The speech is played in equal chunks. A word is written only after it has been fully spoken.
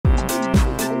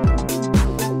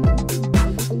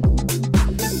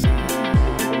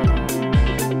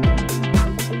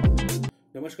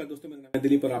नमस्कार दोस्तों, मेरा नाम है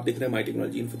दिलीप और आप देख रहे हैं माय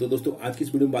टेक्नोलॉजी इन्फो। तो दोस्तों आज की इस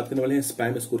वीडियो में बात करने वाले हैं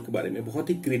स्पैम स्कोर के बारे में। बहुत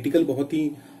ही क्रिटिकल, बहुत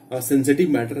ही सेंसिटिव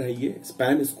मैटर है ये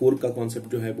स्पैम स्कोर का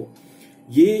कॉन्सेप्ट जो है वो।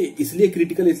 ये इसलिए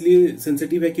क्रिटिकल, इसलिए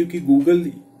सेंसिटिव है क्योंकि गूगल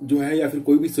जो है या फिर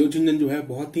कोई भी सर्च इंजन जो है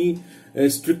बहुत ही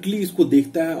स्ट्रिक्टली इसको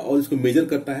देखता है और इसको मेजर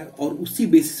करता है, और उसी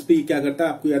बेसिस पे क्या करता है,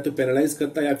 आपको या तो पेनलाइज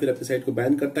करता है या फिर आपकी साइट को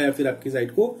बैन करता है या फिर आपकी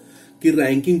साइट को की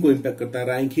रैंकिंग को इम्पैक्ट करता है।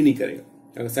 रैंक ही नहीं करेगा।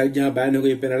 अगर साइट जहां बैन हो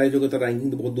गई, पेनलाइज होगा, तो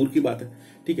रैंकिंग तो बहुत दूर की बात है।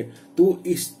 ठीक है, तो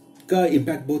इसका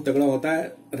इम्पैक्ट बहुत तगड़ा होता है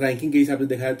रैंकिंग के हिसाब से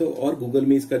देखा है तो, और गूगल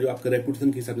में इसका जो आपका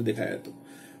रेपुटेशन के हिसाब से देखा है तो।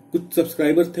 कुछ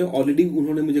सब्सक्राइबर्स थे ऑलरेडी,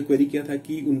 उन्होंने मुझे क्वेरी किया था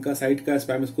कि उनका साइट का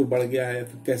स्पैम स्कोर बढ़ गया है,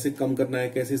 कैसे कम करना है,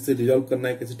 कैसे इससे रिजॉल्व करना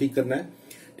है, कैसे ठीक करना है।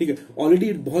 ठीक है,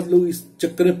 ऑलरेडी बहुत लोग इस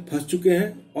चक्कर में फंस चुके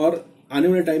हैं और आने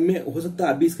वाले टाइम में हो सकता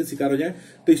है आप भी इसके शिकार हो जाए।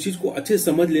 तो इस चीज को अच्छे से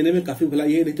समझ लेने में काफी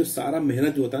भलाई है, नहीं तो सारा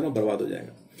मेहनत जो होता है ना बर्बाद हो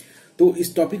जाएगा। तो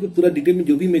इस टॉपिक पे पूरा डिटेल में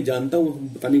जो भी मैं जानता हूँ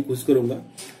बताने की कोशिश करूंगा।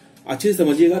 अच्छे से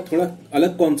समझिएगा, थोड़ा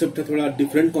अलग कॉन्सेप्ट है, थोड़ा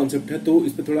डिफरेंट कॉन्सेप्ट है, तो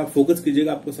इस पे थोड़ा फोकस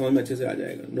कीजिएगा, आपको समझ में अच्छे से आ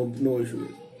जाएगा। No issue.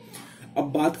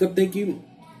 अब बात करते हैं कि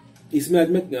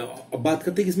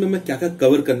इसमें मैं क्या क्या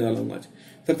कवर करने वाला हूँ आज।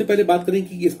 सबसे पहले बात करें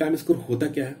कि स्पैम स्कोर होता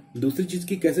क्या है। दूसरी चीज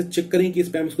की कैसे चेक करें कि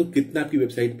स्पैम स्कोर कितना है आपकी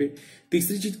वेबसाइट पे।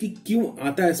 तीसरी चीज की क्यों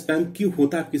आता है स्पैम, क्यों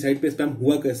होता है आपकी साइट पे, स्पैम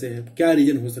हुआ कैसे है, क्या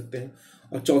रीजन हो सकते हैं।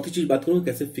 और चौथी चीज बात करूंगा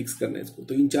कैसे फिक्स करना है इसको।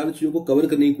 तो इन चार चीजों को कवर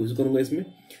करने की कोशिश करूंगा इसमें,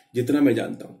 जितना मैं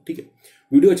जानता हूं। ठीक है,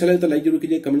 वीडियो अच्छा लगे तो लाइक जरूर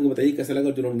कीजिए, कमेंट में बताइए कैसा लगा।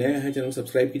 जो लोग नए हैं चैनल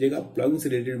सब्सक्राइब कीजिएगा ब्लॉगिंग से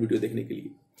रिलेटेड वीडियो देखने के लिए।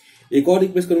 एक और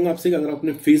रिक्वेस्ट करूंगा आपसे कि अगर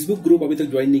आपने फेसबुक ग्रुप अभी तक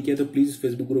ज्वाइन नहीं किया तो प्लीज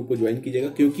फेसबुक ग्रुप को ज्वाइन कीजिएगा,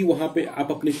 क्योंकि वहां पे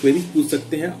आप अपने क्वेरीज पूछ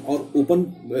सकते हैं और ओपन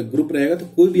ग्रुप रहेगा तो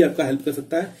कोई भी आपका हेल्प कर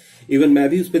सकता है। इवन मैं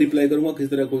भी उस पर रिप्लाई करूंगा, किसी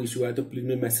तरह कोई इशू आए तो प्लीज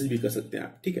में मैसेज भी कर सकते हैं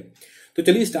आप। ठीक है, तो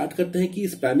चलिए स्टार्ट करते हैं कि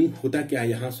स्पैमिंग होता क्या है।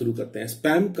 यहां शुरू करते हैं।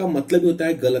 स्पैम का मतलब होता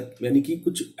है गलत, यानी कि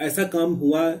कुछ ऐसा काम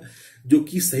हुआ जो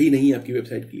कि सही नहीं है आपकी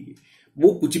वेबसाइट के लिए। वो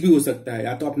कुछ भी हो सकता है,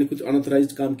 या तो आपने कुछ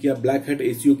अनऑथराइज्ड काम किया, ब्लैक हैट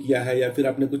एसईओ किया है, या फिर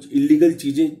आपने कुछ इलीगल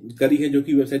चीजें करी है जो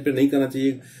कि वेबसाइट पर नहीं करना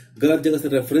चाहिए, गलत जगह से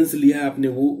रेफरेंस लिया है आपने,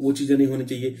 वो चीजें नहीं होनी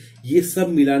चाहिए। ये सब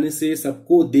मिलाने से,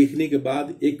 सबको देखने के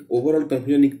बाद एक ओवरऑल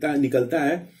कंक्लूजन निकलता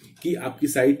है कि आपकी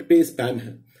साइट पे स्पैम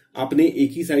है। आपने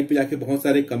एक ही साइट पे जाके बहुत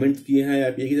सारे कमेंट्स किए हैं, या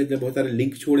एक ही जगह बहुत सारे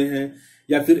लिंक छोड़े हैं,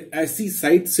 या फिर ऐसी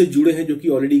साइट से जुड़े हैं जो कि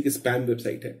ऑलरेडी एक स्पैम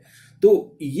वेबसाइट है।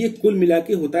 तो ये कुल मिला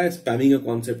के होता है स्पैमिंग का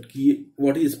कॉन्सेप्ट कि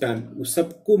व्हाट इज स्पैम।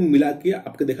 सबको मिला के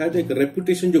आपको देखा है तो एक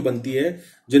रेपुटेशन जो बनती है,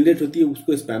 जनरेट होती है,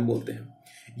 उसको स्पैम बोलते हैं।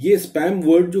 ये स्पैम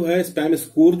वर्ड जो है, स्पैम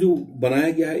स्कोर जो बनाया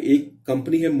गया है, एक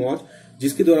कंपनी है मॉज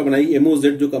जिसके द्वारा बनाई, MOZ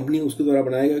जो कंपनी है उसके द्वारा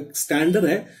बनाया गया स्टैंडर्ड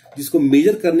है, जिसको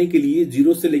मेजर करने के लिए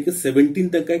 0 से लेकर 17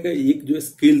 तक का एक जो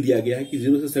स्केल दिया गया है कि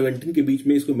 0 से 17 के बीच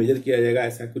में इसको मेजर किया जाएगा।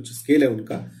 ऐसा कुछ स्केल है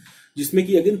उनका, जिसमें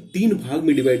कि अगेन 3 भाग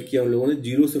में डिवाइड किया उन लोगों ने,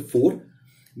 0 से 4,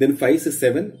 देन 5 से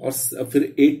 7 और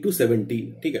फिर 8 to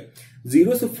 17। ठीक है,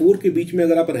 0 से 4 के बीच में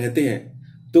अगर आप रहते हैं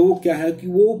तो क्या है कि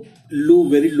वो लो,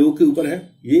 वेरी लो के ऊपर है,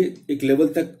 ये एक लेवल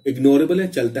तक इग्नोरेबल है,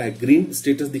 चलता है, ग्रीन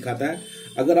स्टेटस दिखाता है।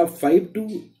 अगर आप 5 to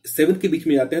 7 के बीच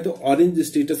में जाते हैं तो ऑरेंज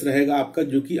स्टेटस रहेगा आपका,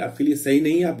 जो कि आपके लिए सही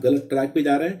नहीं है, आप गलत ट्रैक पे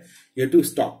जा रहे हैं, यू हैव टू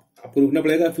स्टॉप, आपको रुकना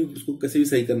पड़ेगा, फिर उसको कैसे भी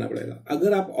सही करना पड़ेगा।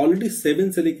 अगर आप ऑलरेडी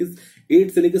 8 से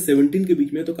लेकर 17 के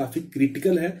बीच में तो काफी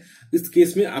क्रिटिकल है। इस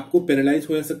केस में आपको पेनलाइज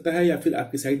हो सकता है, या फिर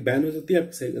आपकी साइट बैन हो सकती है,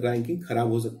 आपकी रैंकिंग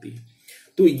खराब हो सकती है।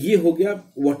 तो ये हो गया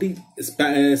व्हाट इज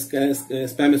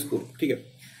स्पैम स्कोर। ठीक है,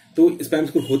 तो स्पैम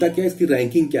स्कोर होता क्या है, इसकी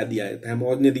रैंकिंग क्या दिया है,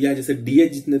 मॉज ने दिया है, जैसे DH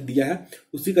जिसने दिया है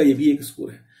उसी का ये भी एक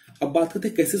स्कोर है। अब बात करते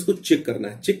हैं कैसे इसको चेक करना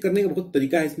है। चेक करने का बहुत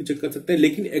तरीका है, इसमें चेक कर सकते हैं,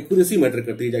 लेकिन एक्यूरेसी मैटर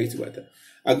करती है, जाहिर सी बात है।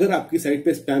 अगर आपकी साइट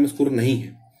पे स्पैम स्कोर नहीं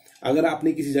है, अगर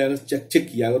आपने किसी जगह चेक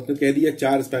किया, अगर उसने कह दिया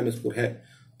 4 स्पैम स्कोर है,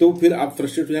 तो फिर आप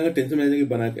फ्रस्ट्रेट हो जाएंगे, टेंशन में आ जाएंगे,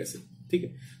 बना कैसे। ठीक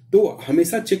है, तो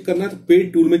हमेशा चेक करना तो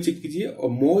पेड टूल में चेक कीजिए, और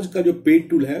मॉज का जो पेड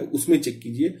टूल है उसमें चेक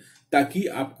कीजिए, ताकि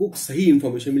आपको सही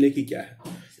इंफॉर्मेशन मिले कि क्या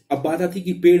है। अब बात आती है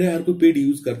कि पेड है, हर कोई पेड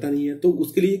यूज करता नहीं है, तो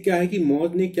उसके लिए क्या है कि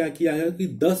मॉज ने क्या किया है कि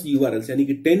 10 URLs यानी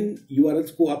कि 10 URLs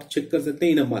को आप चेक कर सकते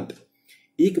हैं इन अ मंथ।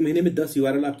 एक महीने में 10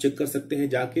 URL आप चेक कर सकते हैं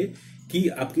जाके कि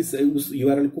आपकी उस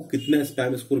URL को कितना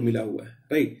स्पैम स्कोर मिला हुआ है।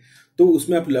 राइट, तो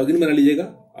उसमें आप लॉगिन बना लीजिएगा,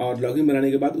 और लॉगिन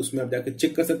बनाने के बाद उसमें आप जाकर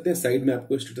चेक कर सकते हैं, साइड में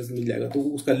आपको स्टेटस मिल जाएगा। तो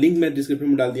उसका लिंक मैं डिस्क्रिप्शन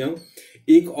में डाल दिया हूँ,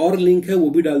 एक और लिंक है वो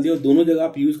भी डाल दिया, दोनों जगह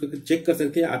आप यूज करके चेक कर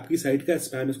सकते हैं आपकी साइट का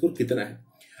स्पैम स्कोर कितना है।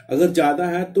 अगर ज्यादा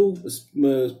है तो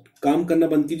काम करना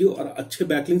बंद कीजिए और अच्छे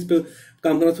बैकलिंक्स पे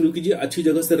काम करना शुरू कीजिए, अच्छी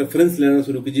जगह से रेफरेंस लेना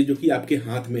शुरू कीजिए जो कि आपके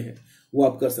हाथ में है, वो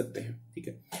आप कर सकते हैं। ठीक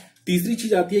है, तीसरी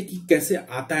चीज आती है कि कैसे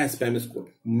आता है स्पैम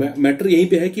स्कोर। मैटर यहीं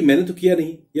पे है कि मैंने तो किया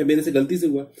नहीं, या मेरे से गलती से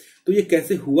हुआ, तो ये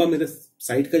कैसे हुआ, मेरे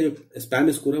साइट का जो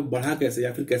स्पैम स्कोर है बढ़ा कैसे,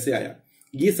 या फिर कैसे आया,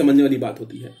 ये समझने वाली बात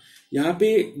होती है। यहाँ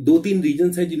पे 2-3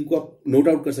 रीजंस है जिनको आप नोट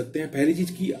आउट कर सकते हैं। पहली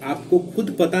चीज की आपको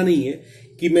खुद पता नहीं है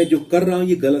कि मैं जो कर रहा हूं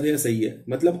ये गलत है या सही है,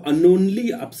 मतलब अननोनली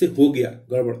आपसे हो गया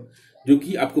गड़बड़, जो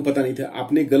कि आपको पता नहीं था।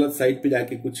 आपने गलत साइट पे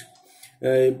जाके कुछ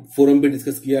फोरम पे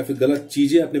डिस्कस किया, फिर गलत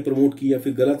चीजें आपने प्रमोट किया,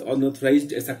 फिर गलत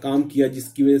अनऑथराइज्ड ऐसा काम किया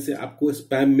जिसकी वजह से आपको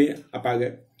स्पैम में आप आ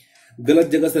गए। गलत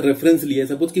जगह से रेफरेंस लिया,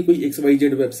 सपोज कि कोई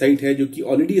XYZ वेबसाइट है जो कि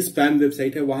ऑलरेडी स्पैम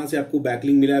वेबसाइट है, वहां से आपको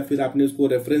बैकलिंक मिला, फिर आपने उसको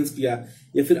रेफरेंस किया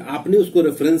या फिर आपने उसको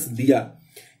रेफरेंस दिया।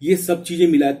 ये सब चीजें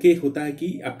मिला के होता है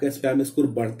कि आपका स्पैम स्कोर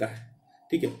बढ़ता है।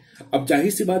 ठीक है, अब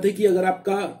जाहिर सी बात है कि अगर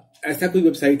आपका ऐसा कोई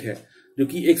वेबसाइट है जो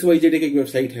कि XYZ एक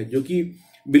वेबसाइट है जो कि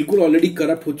बिल्कुल ऑलरेडी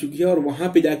करप्ट हो चुकी है, और वहां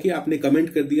पे जाके आपने कमेंट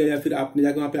कर दिया या फिर आपने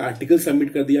जाकर वहां पे आर्टिकल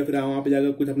सबमिट कर दिया, फिर वहां पे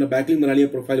जाकर कुछ अपना बैकलिंक बना लिया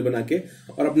प्रोफाइल बना के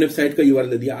और अपने वेबसाइट का URL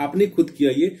दे दिया, आपने खुद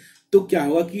किया ये, तो क्या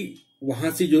होगा कि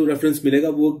वहां से जो रेफरेंस मिलेगा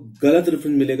वो गलत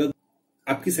रेफरेंस मिलेगा।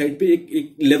 आपकी साइट पे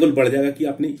एक लेवल बढ़ जाएगा कि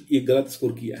आपने एक गलत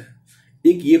स्कोर किया है।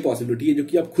 एक ये पॉसिबिलिटी है जो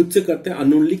कि आप खुद से करते हैं,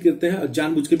 अननोनली करते हैं, और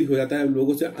जानबूझ के भी हो जाता है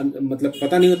लोगों से, मतलब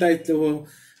पता नहीं होता है, इसलिए वो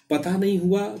पता नहीं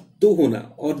हुआ तो होना,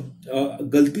 और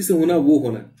गलती से होना वो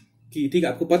होना कि ठीक है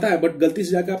आपको पता है बट गलती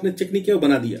से जाकर आपने चेक नहीं किया और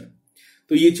बना दिया।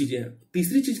 तो ये चीजें हैं।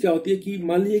 तीसरी चीज क्या होती है कि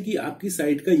मान लीजिए कि आपकी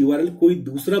साइट का URL कोई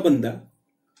दूसरा बंदा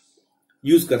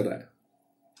यूज कर रहा है,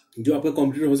 जो आपका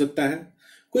कॉम्पिटिटर हो सकता है,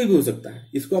 कोई भी हो सकता है।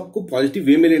 इसको आपको पॉजिटिव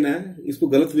वे में लेना है, इसको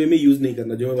गलत वे में यूज नहीं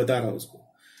करना, जो मैं बता रहा हूं उसको।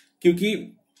 क्योंकि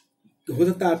हो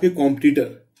सकता है आपके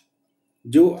कॉम्पिटिटर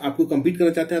जो आपको कम्पीट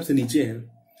करना चाहते हैं, आपसे नीचे हैं,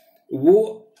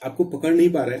 वो आपको पकड़ नहीं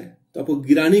पा रहे हैं, तो आपको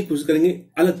गिराने की कोशिश करेंगे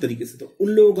अलग तरीके से। तो उन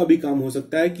लोगों का भी काम हो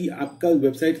सकता है कि आपका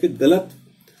वेबसाइट के गलत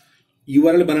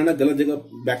URL बनाना, गलत जगह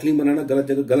बैकलिंक बनाना, गलत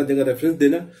जगह रेफरेंस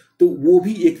देना, तो वो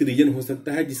भी एक रीजन हो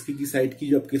सकता है जिसकी की साइट की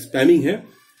जो आपकी स्पैमिंग है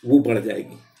वो बढ़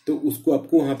जाएगी। तो उसको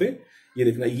आपको वहां पे ये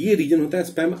देखना, ये रीजन होता है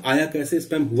स्पैम आया कैसे,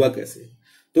 स्पैम हुआ कैसे।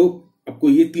 तो आपको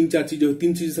ये तीन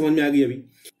चीजें समझ में आ गई अभी।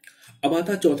 अब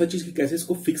आता है चौथा चीज की कैसे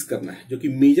इसको फिक्स करना है, जो कि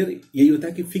मेजर यही होता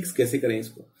है कि फिक्स कैसे करें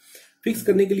इसको। फिक्स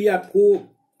करने के लिए आपको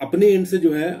अपने एंड से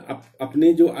जो है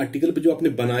अपने जो आर्टिकल पे जो आपने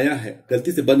बनाया है,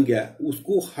 गलती से बन गया है,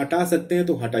 उसको हटा सकते हैं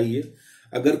तो हटाइए।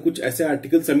 अगर कुछ ऐसे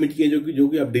आर्टिकल सबमिट किए जो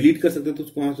कि आप डिलीट कर सकते हैं तो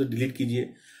उसको वहां से डिलीट कीजिए।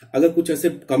 अगर कुछ ऐसे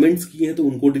कमेंट्स किए हैं तो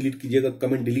उनको डिलीट कीजिए। अगर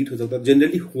कमेंट डिलीट हो सकता है,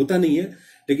 जनरली होता नहीं है,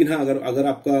 लेकिन हाँ अगर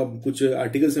आपका कुछ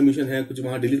आर्टिकल सबमिशन है, कुछ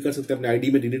वहां डिलीट कर सकते हैं, अपने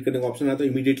ID में डिलीट करने का ऑप्शन आता है,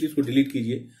 इमीडिएटली उसको डिलीट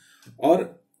कीजिए।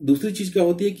 और दूसरी चीज क्या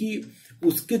होती है कि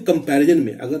उसके कंपैरिजन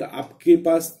में अगर आपके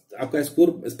पास आपका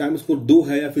स्पैम स्कोर 2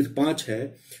 है या फिर 5 है,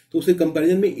 तो उसके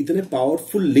कंपैरिजन में इतने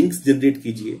पावरफुल लिंक्स जनरेट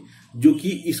कीजिए जो कि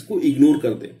इसको इग्नोर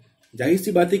कर दे। जाहिर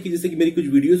सी बात है कि जैसे कि मेरी कुछ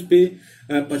वीडियोस पे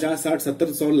 50, 60,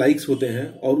 70, 100 लाइक्स होते हैं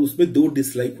और उसमें 2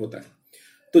 डिसलाइक होता है,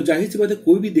 तो जाहिर सी बात है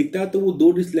कोई भी देखता है तो वो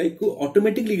 2 डिसलाइक को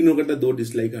ऑटोमेटिकली इग्नोर करता है। 2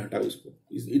 डिसलाइक हटाओ इसको,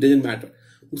 इट डजंट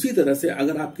मैटर। उसी तरह से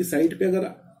अगर आपकी साइट पे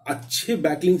अगर अच्छे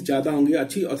बैकलिंक्स ज्यादा होंगे,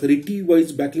 अच्छी अथॉरिटी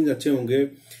वाइज बैकलिंक्स अच्छे होंगे,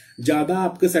 ज्यादा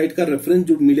आपके साइट का रेफरेंस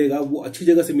जो मिलेगा वो अच्छी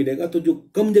जगह से मिलेगा, तो जो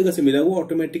कम जगह से मिलेगा वो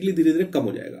ऑटोमेटिकली धीरे धीरे कम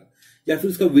हो जाएगा या फिर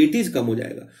उसका वेटेज कम हो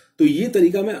जाएगा। तो ये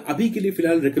तरीका मैं अभी के लिए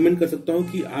फिलहाल रिकमेंड कर सकता हूं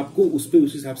कि आपको उस पर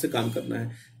उस हिसाब से काम करना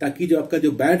है, ताकि जो आपका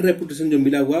जो बैड रेपुटेशन जो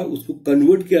मिला हुआ उसको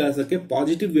कन्वर्ट किया जा सके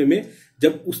पॉजिटिव वे में,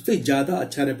 जब उससे ज्यादा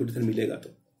अच्छा रेपुटेशन मिलेगा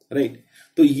तो। राइट,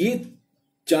 तो ये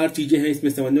 4 चीजें हैं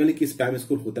इसमें समझने वाली कि स्पैम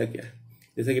स्कोर होता क्या है।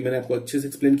 जैसे कि मैंने आपको अच्छे से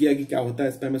एक्सप्लेन किया कि क्या होता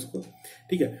है स्पैम स्कोर।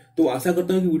 ठीक है, तो आशा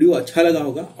करता हूं कि वीडियो अच्छा लगा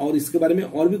होगा, और इसके बारे में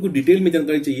और भी कुछ डिटेल में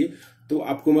जानकारी चाहिए तो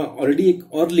आपको मैं ऑलरेडी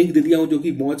एक और लिंक दे दिया हूं, जो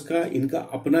कि मौज का इनका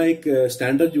अपना एक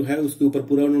स्टैंडर्ड जो है उसके ऊपर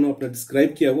पूरा उन्होंने अपना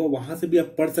डिस्क्राइब किया हुआ, वहां से भी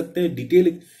आप पढ़ सकते हैं डिटेल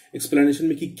एक्सप्लेनेशन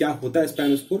में कि क्या होता है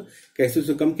स्पैम स्कोर, कैसे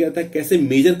उसे कम किया जाता है, कैसे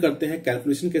मेजर करते हैं,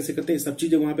 कैलकुलेशन कैसे करते हैं, सब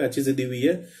चीजें वहां पे अच्छे से दी हुई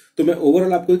है। तो मैं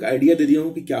ओवरऑल आपको एक आइडिया दे दिया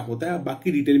हूं कि क्या होता है,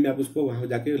 बाकी डिटेल में आप उसको वहां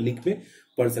जाके लिंक में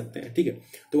पढ़ सकते हैं। ठीक है,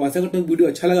 तो आशा करता हूँ वीडियो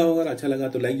अच्छा लगा होगा। अच्छा लगा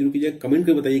तो लाइक जरूर कीजिएगा, कमेंट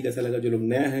कर बताइए कैसा लगा। जो लोग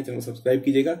नया है चैनल सब्सक्राइब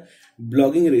कीजिएगा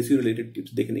ब्लॉगिंग रेसियो रिलेटेड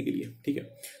टिप्स देखने के लिए। ठीक है,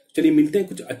 चलिए मिलते हैं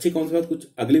कुछ अच्छे कॉन्सेप्ट कुछ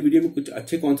अगले वीडियो में, कुछ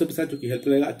अच्छे कॉन्सेप्ट के साथ जो कि हेल्प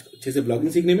करेगा अच्छे से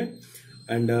ब्लॉगिंग सीखने में।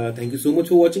 And thank you so much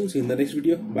for watching, C in the next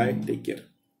video, bye, take care.